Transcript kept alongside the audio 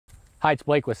Hi, it's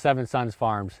Blake with Seven Sons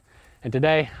Farms, and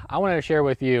today I wanted to share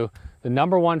with you the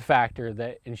 #1 factor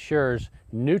that ensures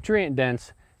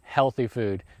nutrient-dense, healthy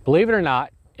food. Believe it or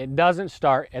not, it doesn't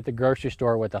start at the grocery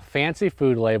store with a fancy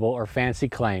food label or fancy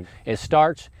claim. It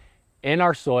starts in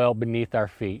our soil beneath our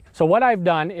feet. So what I've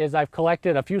done is I've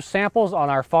collected a few samples on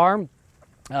our farm.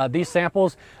 These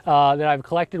samples that I've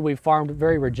collected, we've farmed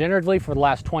very regeneratively for the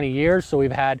last 20 years. So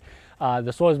we've had,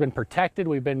 the soil has been protected.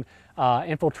 We've been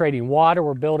infiltrating water.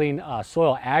 We're building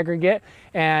soil aggregate.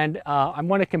 And I'm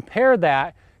going to compare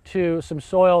that to some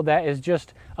soil that is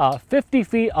just 50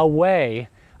 feet away.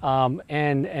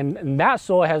 And that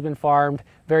soil has been farmed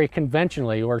very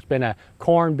conventionally, where it's been a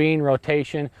corn bean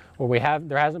rotation, where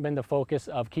there hasn't been the focus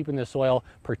of keeping the soil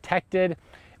protected.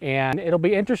 And it'll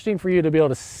be interesting for you to be able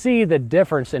to see the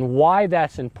difference and why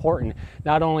that's important,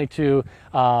 not only to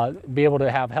be able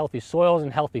to have healthy soils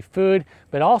and healthy food,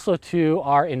 but also to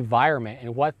our environment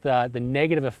and what the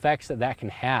negative effects that can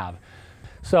have.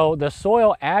 So the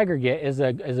soil aggregate is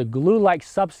a glue-like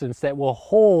substance that will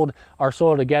hold our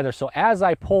soil together. So as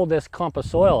I pull this clump of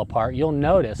soil apart, you'll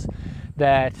notice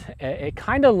that it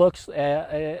kind of looks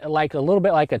like a little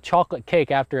bit like a chocolate cake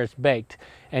after it's baked,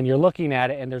 and you're looking at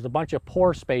it and there's a bunch of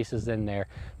pore spaces in there.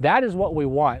 That is what we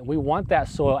want. We want that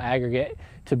soil aggregate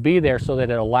to be there so that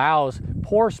it allows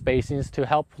pore spacings to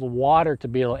help the water to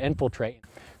be able to infiltrate.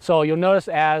 So you'll notice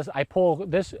as I pull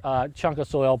this chunk of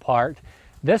soil apart,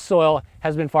 this soil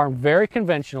has been farmed very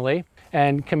conventionally,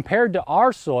 and compared to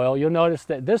our soil, you'll notice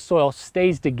that this soil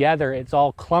stays together. It's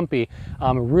all clumpy,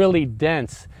 really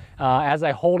dense. As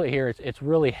I hold it here, it's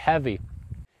really heavy.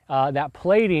 That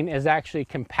plating is actually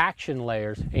compaction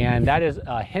layers, and that is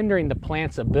hindering the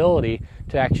plant's ability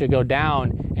to actually go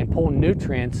down and pull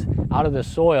nutrients out of the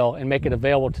soil and make it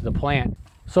available to the plant.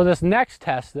 So this next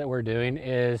test that we're doing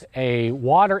is a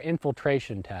water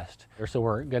infiltration test. So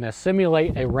we're going to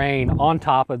simulate a rain on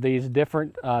top of these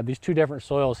two different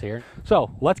soils here. So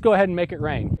let's go ahead and make it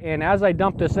rain. And as I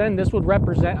dump this in, this would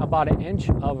represent about 1 inch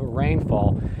of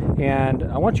rainfall. And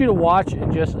I want you to watch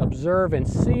and just observe and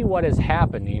see what is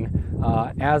happening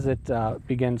as it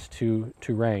begins to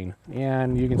rain.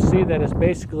 And you can see that it's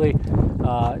basically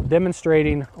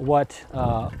demonstrating what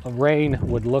a rain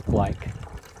would look like.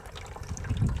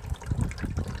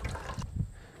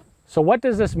 So what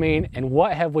does this mean, and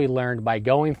what have we learned by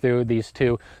going through these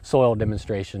two soil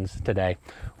demonstrations today?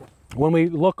 When we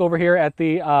look over here at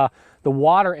the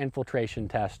water infiltration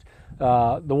test,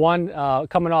 the one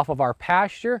coming off of our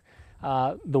pasture,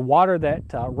 the water that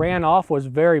ran off was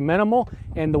very minimal,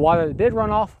 and the water that did run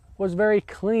off was very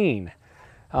clean.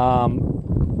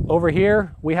 Over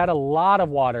here, we had a lot of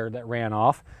water that ran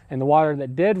off, and the water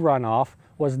that did run off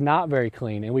was not very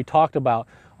clean. And we talked about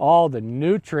all the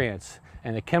nutrients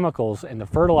and the chemicals and the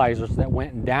fertilizers that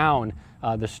went down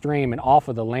the stream and off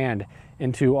of the land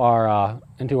into our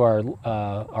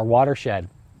watershed.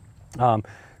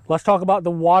 Let's talk about the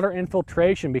water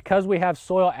infiltration. Because we have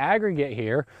soil aggregate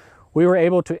here, we were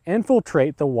able to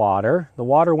infiltrate the water. The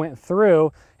water went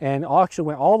through and actually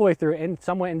went all the way through, and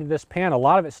some went into this pan. A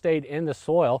lot of it stayed in the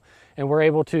soil, and we're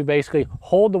able to basically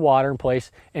hold the water in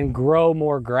place and grow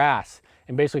more grass,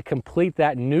 and basically complete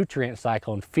that nutrient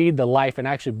cycle and feed the life and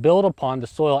actually build upon the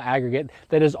soil aggregate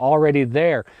that is already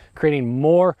there, creating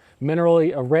more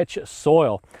minerally rich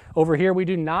soil. Over here, we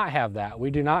do not have that.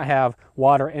 We do not have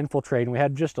water infiltrating. We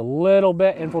had just a little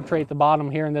bit infiltrate the bottom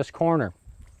here in this corner.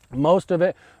 Most of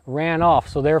it ran off,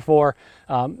 so therefore,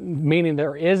 meaning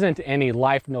there isn't any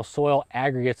life, no soil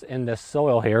aggregates in this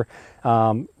soil here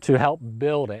to help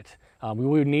build it. We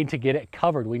would need to get it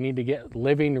covered. We need to get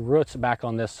living roots back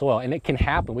on this soil, and it can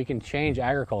happen. We can change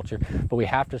agriculture, but we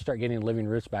have to start getting living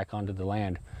roots back onto the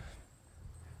land.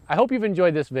 I hope you've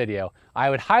enjoyed this video. I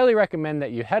would highly recommend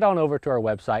that you head on over to our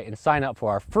website and sign up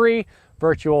for our free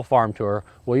virtual farm tour,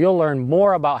 where you'll learn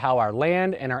more about how our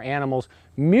land and our animals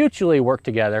mutually work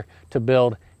together to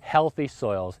build healthy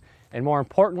soils, and more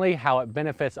importantly, how it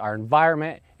benefits our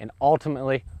environment and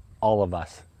ultimately all of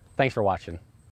us. Thanks for watching.